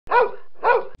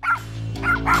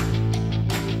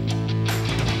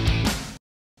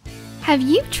Have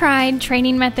you tried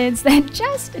training methods that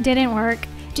just didn't work?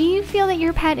 Do you feel that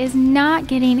your pet is not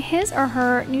getting his or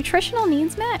her nutritional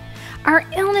needs met? Are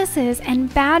illnesses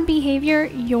and bad behavior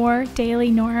your daily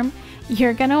norm?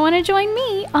 You're going to want to join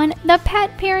me on the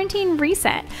Pet Parenting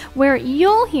Reset, where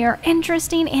you'll hear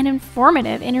interesting and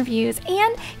informative interviews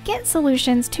and get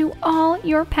solutions to all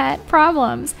your pet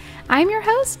problems. I'm your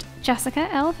host, Jessica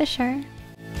L. Fisher.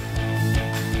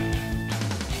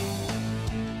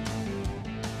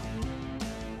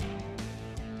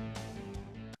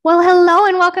 Well, hello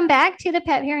and welcome back to the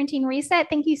Pet Parenting Reset.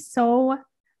 Thank you so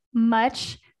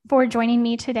much for joining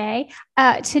me today.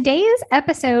 Today's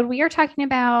episode, we are talking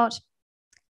about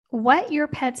what your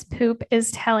pet's poop is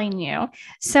telling you.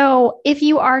 So if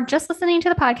you are just listening to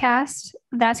the podcast,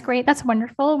 that's great. That's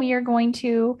wonderful. We are going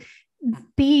to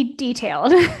be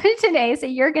detailed today. So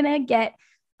you're going to get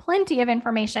plenty of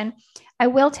information. I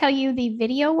will tell you the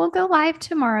video will go live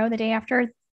tomorrow, the day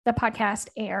after the podcast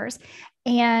airs,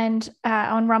 and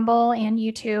on Rumble and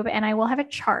YouTube. And I will have a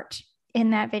chart in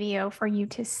that video for you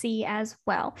to see as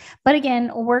well. But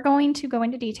again, we're going to go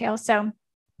into detail. So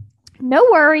no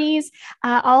worries.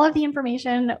 All of the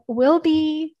information will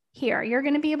be here. You're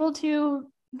going to be able to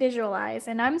visualize.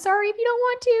 And I'm sorry if you don't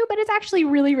want to, but it's actually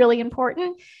really, really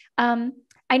important.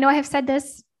 I know I have said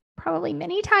this probably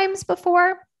many times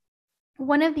before.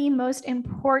 One of the most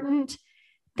important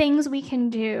things we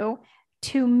can do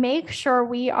to make sure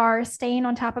we are staying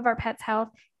on top of our pet's health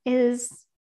is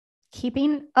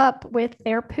keeping up with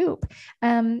their poop.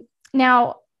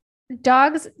 Now,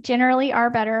 dogs generally are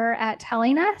better at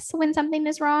telling us when something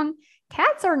is wrong.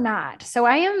 Cats are not. So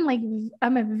I'm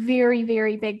a very,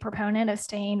 very big proponent of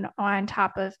staying on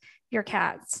top of your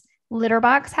cat's litter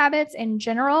box habits in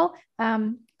general,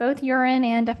 both urine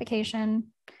and defecation.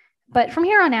 But from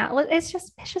here on out, it's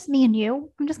just me and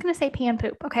you. I'm just going to say pee and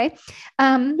poop. Okay.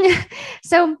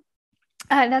 So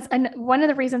that's one of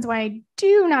the reasons why I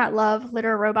do not love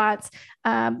litter robots,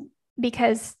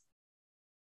 because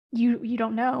you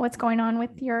don't know what's going on with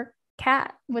your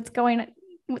cat, what's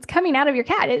coming out of your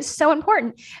cat. It's so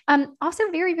important. Also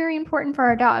very, very important for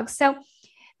our dogs. So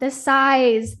the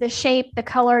size, the shape, the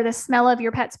color, the smell of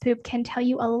your pet's poop can tell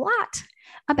you a lot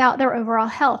about their overall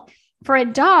health. For a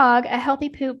dog, a healthy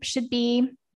poop should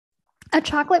be a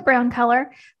chocolate brown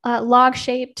color,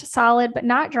 log-shaped, solid, but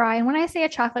not dry. And when I say a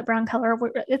chocolate brown color,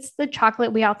 it's the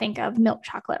chocolate we all think of, milk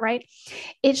chocolate, right?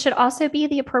 It should also be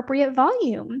the appropriate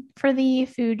volume for the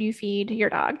food you feed your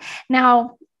dog.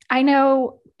 Now, I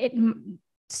know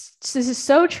this is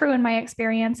so true in my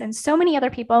experience, and so many other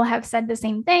people have said the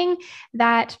same thing,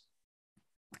 that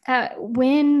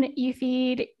when you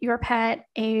feed your pet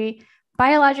a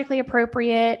biologically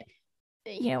appropriate,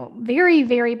 very,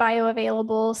 very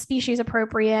bioavailable, species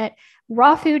appropriate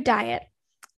raw food diet,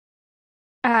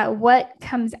 what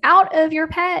comes out of your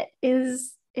pet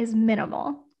is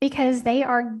minimal, because they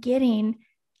are getting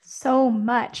so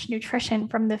much nutrition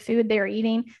from the food they're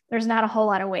eating. There's not a whole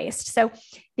lot of waste. So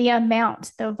the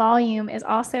amount, the volume is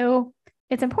also,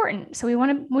 it's important. So we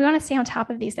want to stay on top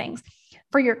of these things.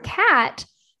 For your cat,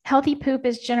 healthy poop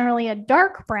is generally a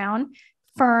dark brown,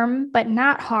 firm, but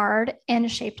not hard,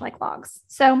 and shaped like logs.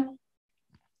 So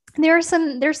there's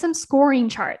some scoring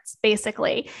charts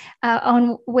basically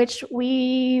on which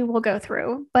we will go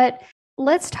through, but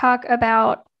let's talk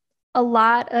about a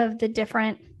lot of the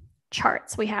different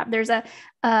charts we have. There's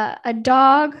a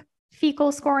dog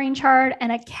fecal scoring chart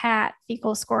and a cat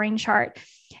fecal scoring chart.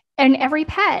 And every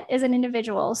pet is an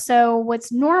individual. So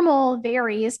what's normal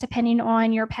varies depending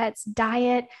on your pet's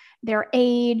diet, their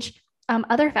age,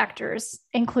 other factors,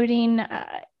 including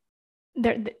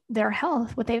their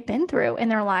health, what they've been through in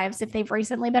their lives. If they've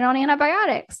recently been on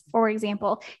antibiotics, for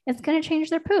example, it's going to change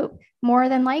their poop more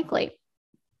than likely.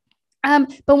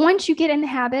 But once you get in the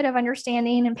habit of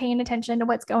understanding and paying attention to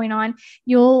what's going on,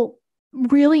 you'll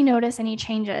really notice any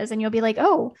changes, and you'll be like,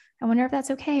 oh, I wonder if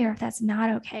that's okay or if that's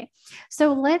not okay.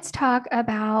 So let's talk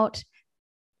about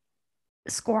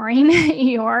scoring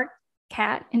your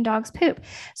cat and dog's poop.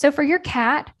 So for your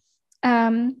cat,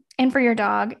 and for your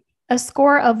dog, a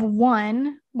score of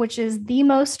 1, which is the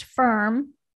most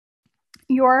firm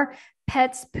your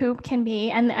pet's poop can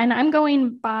be. And I'm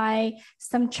going by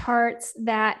some charts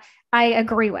that I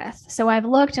agree with. So I've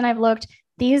looked.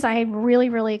 These I really,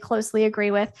 really closely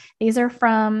agree with. These are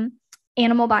from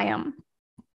Animal Biome.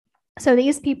 So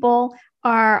these people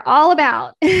are all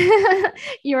about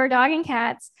your dog and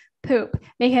cat's poop,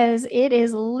 because it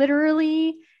is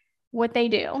literally what they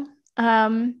do.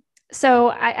 So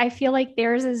I feel like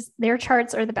their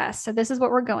charts are the best. So this is what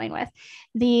we're going with.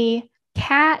 The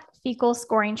cat fecal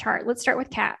scoring chart. Let's start with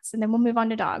cats and then we'll move on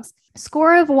to dogs.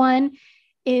 Score of 1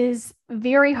 is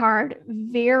very hard,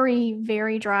 very,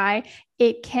 very dry.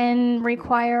 It can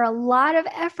require a lot of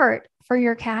effort for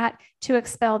your cat to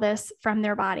expel this from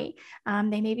their body.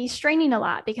 They may be straining a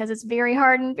lot because it's very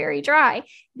hard and very dry.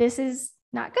 This is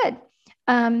not good.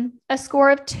 A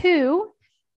score of 2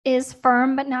 is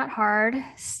firm but not hard,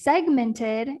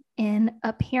 segmented in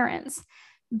appearance.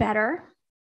 Better,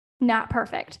 not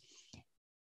perfect.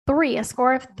 3, a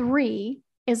score of 3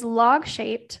 is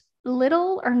log-shaped,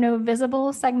 little or no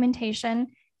visible segmentation,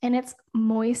 and it's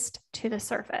moist to the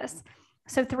surface.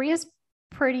 So 3 is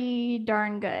pretty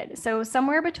darn good. So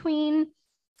somewhere between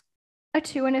a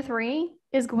 2 and a 3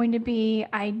 is going to be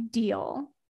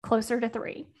ideal, closer to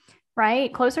 3,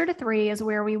 right? Closer to 3 is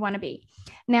where we want to be.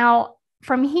 Now,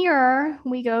 from here,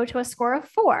 we go to a score of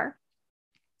 4,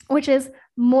 which is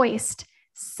moist,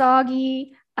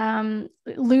 soggy,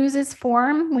 loses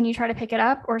form when you try to pick it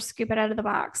up or scoop it out of the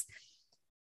box.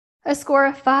 A score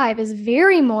of 5 is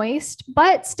very moist,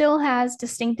 but still has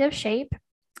distinctive shape,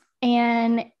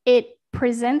 and it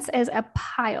presents as a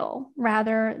pile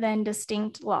rather than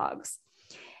distinct logs.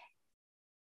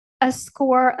 A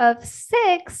score of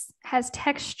 6 has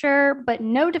texture, but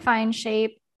no defined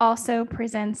shape, also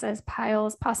presents as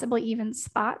piles, possibly even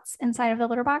spots inside of the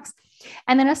litter box.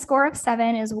 And then a score of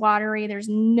 7 is watery. There's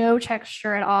no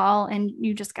texture at all, and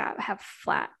you just have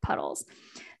flat puddles.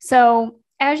 So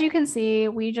as you can see,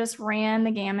 we just ran the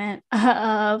gamut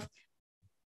of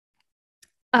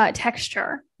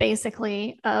texture,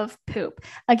 basically, of poop.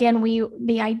 Again,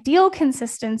 the ideal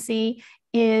consistency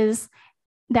is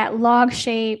that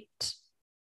log-shaped,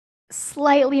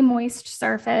 slightly moist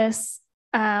surface.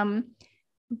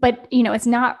 But, it's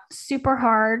not super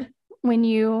hard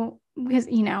because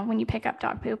when you pick up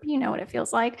dog poop, you know what it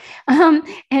feels like.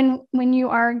 And when you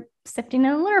are sifting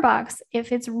in a litter box,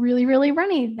 if it's really, really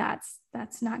runny,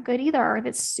 that's not good either. Or if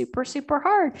it's super, super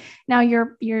hard. Now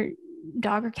your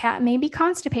dog or cat may be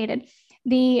constipated.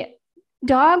 The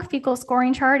dog fecal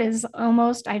scoring chart is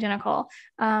almost identical,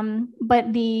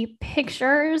 but the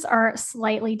pictures are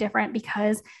slightly different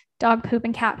because dog poop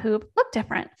and cat poop look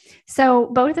different. So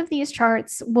both of these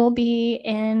charts will be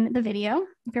in the video.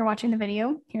 If you're watching the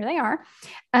video, here they are.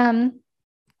 And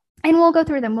we'll go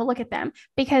through them. We'll look at them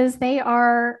because they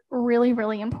are really,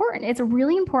 really important. It's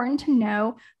really important to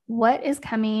know what is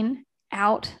coming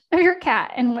out of your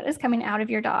cat and what is coming out of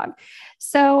your dog.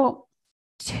 So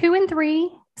 2 and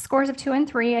 3, scores of 2 and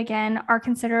 3, again, are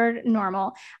considered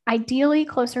normal, ideally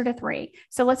closer to 3.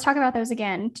 So let's talk about those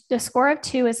again. The score of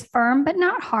 2 is firm but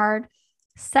not hard,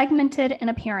 segmented in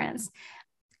appearance.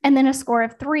 And then a score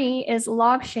of 3 is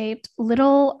log-shaped,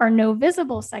 little or no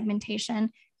visible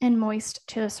segmentation, and moist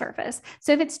to the surface.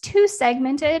 So if it's too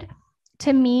segmented,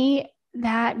 to me,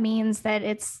 that means that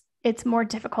it's more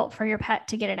difficult for your pet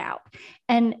to get it out.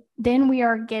 And then we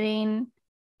are getting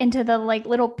into the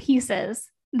little pieces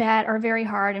that are very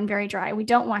hard and very dry. We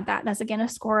don't want that. That's again a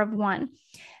score of 1.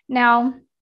 Now,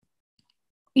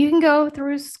 you can go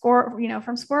through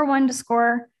from score 1 to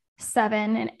score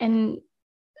 7, and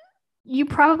you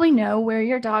probably know where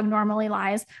your dog normally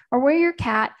lies or where your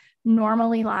cat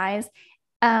normally lies.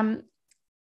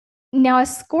 Now, a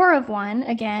score of 1,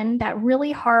 again, that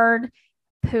really hard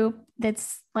poop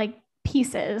that's like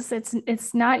pieces.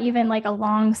 It's not even like a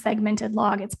long segmented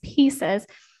log. It's pieces.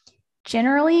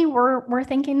 Generally, we're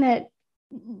thinking that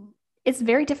it's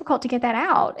very difficult to get that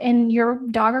out, and your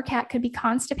dog or cat could be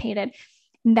constipated.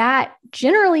 That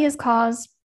generally is caused,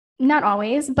 not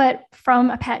always, but from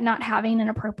a pet not having an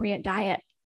appropriate diet,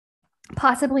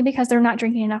 possibly because they're not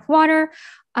drinking enough water.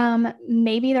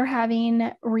 Maybe they're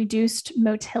having reduced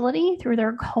motility through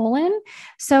their colon.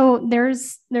 So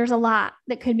there's a lot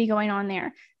that could be going on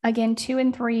there. Again, 2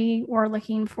 and 3, we're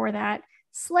looking for that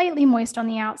slightly moist on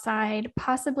the outside,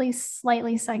 possibly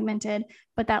slightly segmented,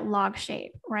 but that log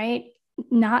shape, right?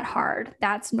 Not hard.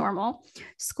 That's normal.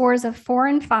 Scores of 4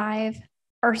 and 5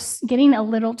 are getting a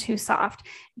little too soft.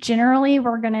 Generally,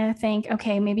 we're going to think,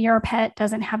 okay, maybe your pet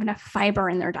doesn't have enough fiber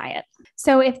in their diet.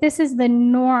 So if this is the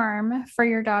norm for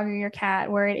your dog or your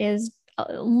cat, where it is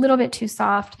a little bit too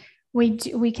soft, we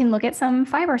can look at some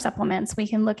fiber supplements. We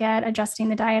can look at adjusting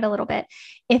the diet a little bit.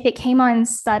 If it came on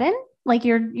sudden, like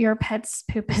your pet's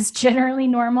poop is generally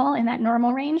normal in that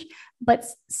normal range, but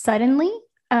suddenly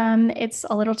it's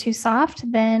a little too soft,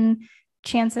 then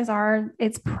chances are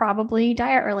it's probably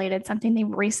diet related, something they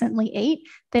recently ate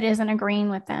that isn't agreeing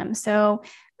with them. So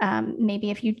maybe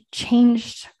if you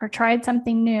changed or tried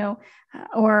something new,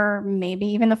 or maybe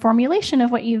even the formulation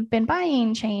of what you've been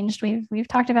buying changed. We've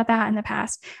talked about that in the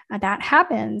past. That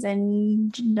happens,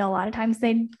 and a lot of times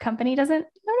the company doesn't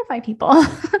notify people.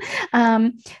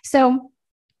 So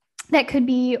that could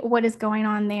be what is going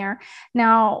on there.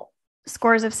 Now,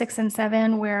 scores of 6 and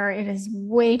 7 where it is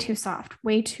way too soft,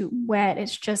 way too wet.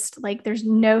 It's just like there's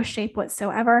no shape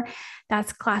whatsoever.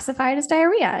 That's classified as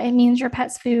diarrhea. It means your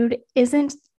pet's food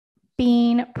isn't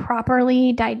being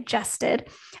properly digested,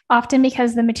 often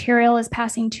because the material is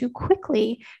passing too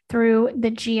quickly through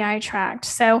the GI tract.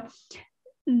 So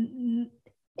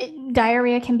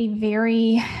diarrhea can be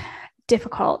very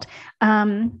difficult,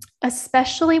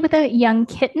 especially with a young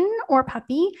kitten or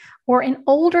puppy or an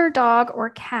older dog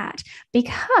or cat,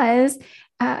 because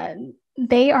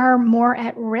they are more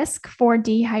at risk for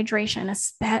dehydration.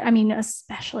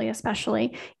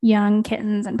 Especially young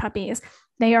kittens and puppies.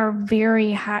 They are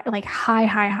very high, like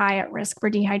high at risk for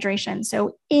dehydration.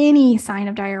 So any sign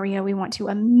of diarrhea, we want to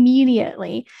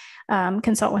immediately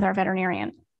consult with our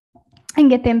veterinarian and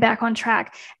get them back on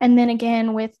track. And then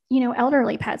again, with,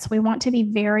 elderly pets, we want to be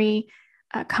very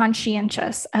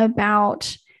conscientious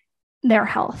about their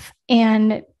health,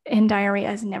 and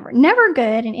diarrhea is never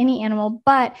good in any animal,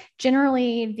 but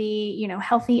generally the,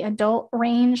 healthy adult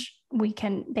range, they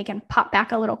can pop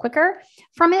back a little quicker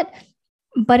from it,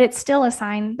 but it's still a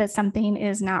sign that something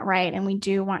is not right. And we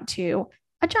do want to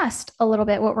adjust a little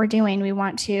bit what we're doing. We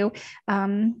want to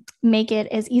make it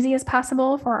as easy as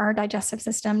possible for our digestive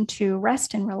system to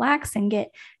rest and relax and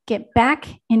get back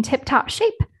in tip-top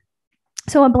shape.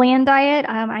 So a bland diet,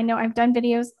 I know I've done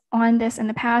videos on this in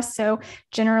the past. So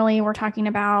generally we're talking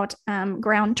about cooked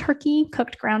ground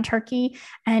turkey,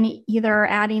 and either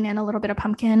adding in a little bit of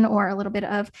pumpkin or a little bit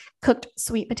of cooked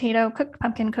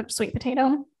pumpkin, cooked sweet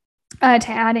potato. To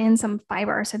add in some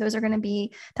fiber. So that's going to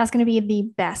be the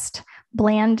best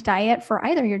bland diet for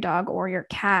either your dog or your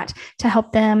cat to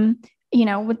help them,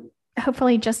 with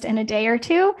hopefully just in a day or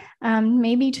two,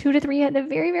 maybe 2 to 3 at the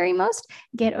very, very most,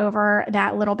 get over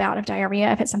that little bout of diarrhea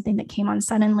if it's something that came on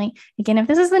suddenly. Again, if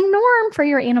this is the norm for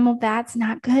your animal, that's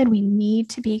not good. We need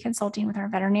to be consulting with our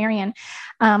veterinarian.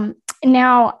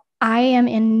 Now, I am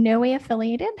in no way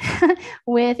affiliated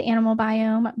with Animal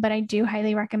Biome, but I do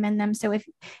highly recommend them. So if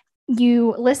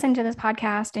you listen to this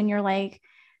podcast and you're like,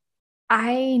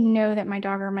 I know that my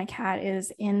dog or my cat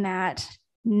is in that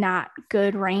not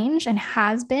good range and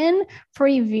has been for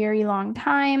a very long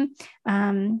time.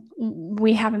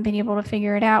 We haven't been able to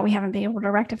figure it out. We haven't been able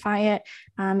to rectify it.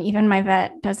 Even my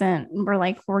vet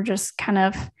we're just kind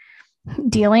of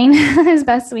dealing as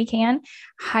best we can.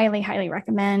 Highly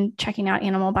recommend checking out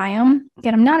Animal Biome.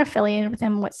 Again, I'm not affiliated with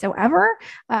them whatsoever.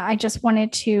 I just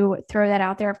wanted to throw that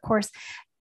out there. Of course,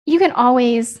 you can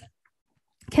always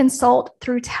consult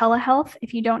through telehealth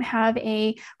if you don't have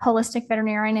a holistic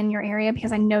veterinarian in your area,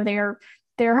 because I know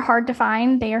they're hard to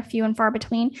find. They are few and far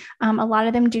between. A lot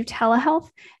of them do telehealth.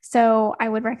 So I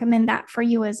would recommend that for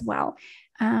you as well.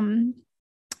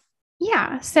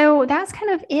 So that's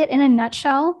kind of it in a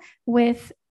nutshell,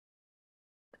 with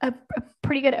a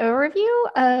pretty good overview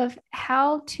of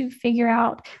how to figure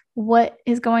out what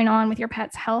is going on with your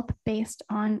pet's health based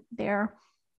on their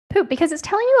poop, because it's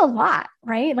telling you a lot,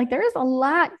 right? Like there is a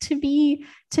lot to be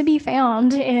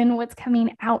found in what's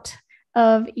coming out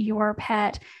of your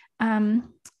pet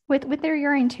with their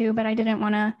urine too, but I didn't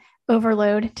want to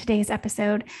overload today's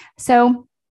episode. So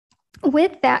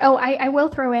with that, I will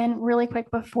throw in really quick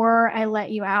before I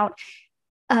let you out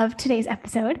of today's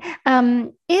episode.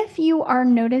 If you are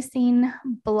noticing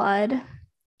blood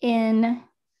in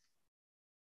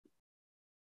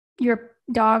your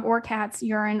dog or cat's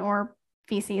urine or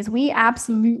feces, we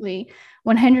absolutely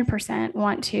 100%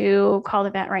 want to call the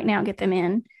vet right now, get them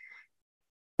in.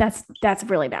 That's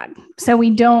really bad. So we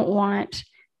don't want,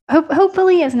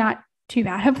 hopefully it's not too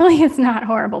bad. Hopefully it's not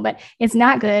horrible, but it's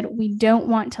not good. We don't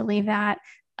want to leave that.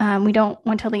 We don't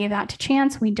want to leave that to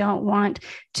chance. We don't want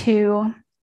to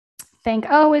think,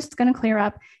 oh, it's going to clear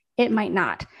up. It might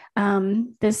not.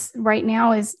 This right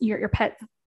now is your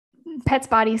pet's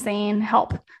body saying,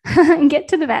 help, get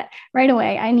to the vet right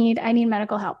away. I need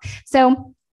medical help.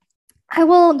 So I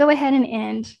will go ahead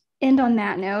and end on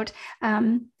that note.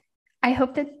 I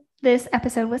hope that this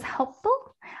episode was helpful.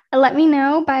 Let me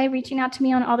know by reaching out to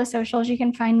me on all the socials. You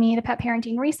can find me, The Pet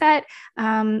Parenting Reset,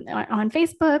 on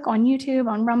Facebook, on YouTube,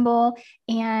 on Rumble,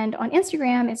 and on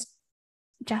Instagram. It's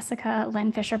Jessica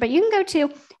Lynn Fisher, but you can go to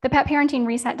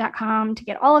thepetparentingreset.com to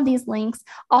get all of these links.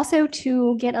 Also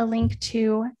to get a link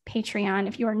to Patreon.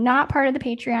 If you are not part of the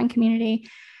Patreon community,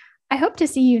 I hope to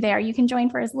see you there. You can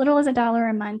join for as little as $1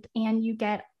 a month, and you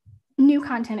get new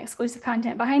content, exclusive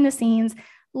content, behind the scenes,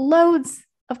 loads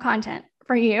of content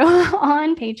for you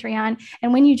on Patreon.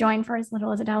 And when you join for as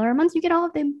little as $1 a month, you get all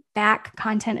of the back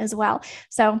content as well.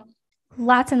 So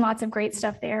lots and lots of great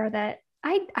stuff there that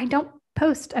I don't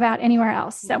post about anywhere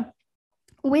else. So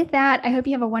with that, I hope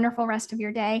you have a wonderful rest of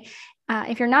your day.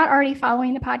 If you're not already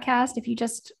following the podcast, if you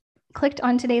just clicked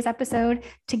on today's episode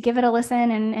to give it a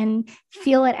listen and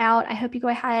feel it out, I hope you go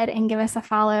ahead and give us a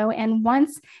follow. And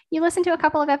once you listen to a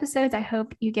couple of episodes, I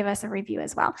hope you give us a review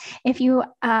as well. If you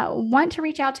want to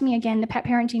reach out to me, again, the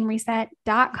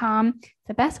petparentingreset.com,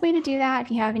 the best way to do that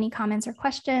if you have any comments or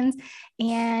questions.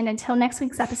 And until next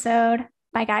week's episode,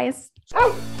 bye guys.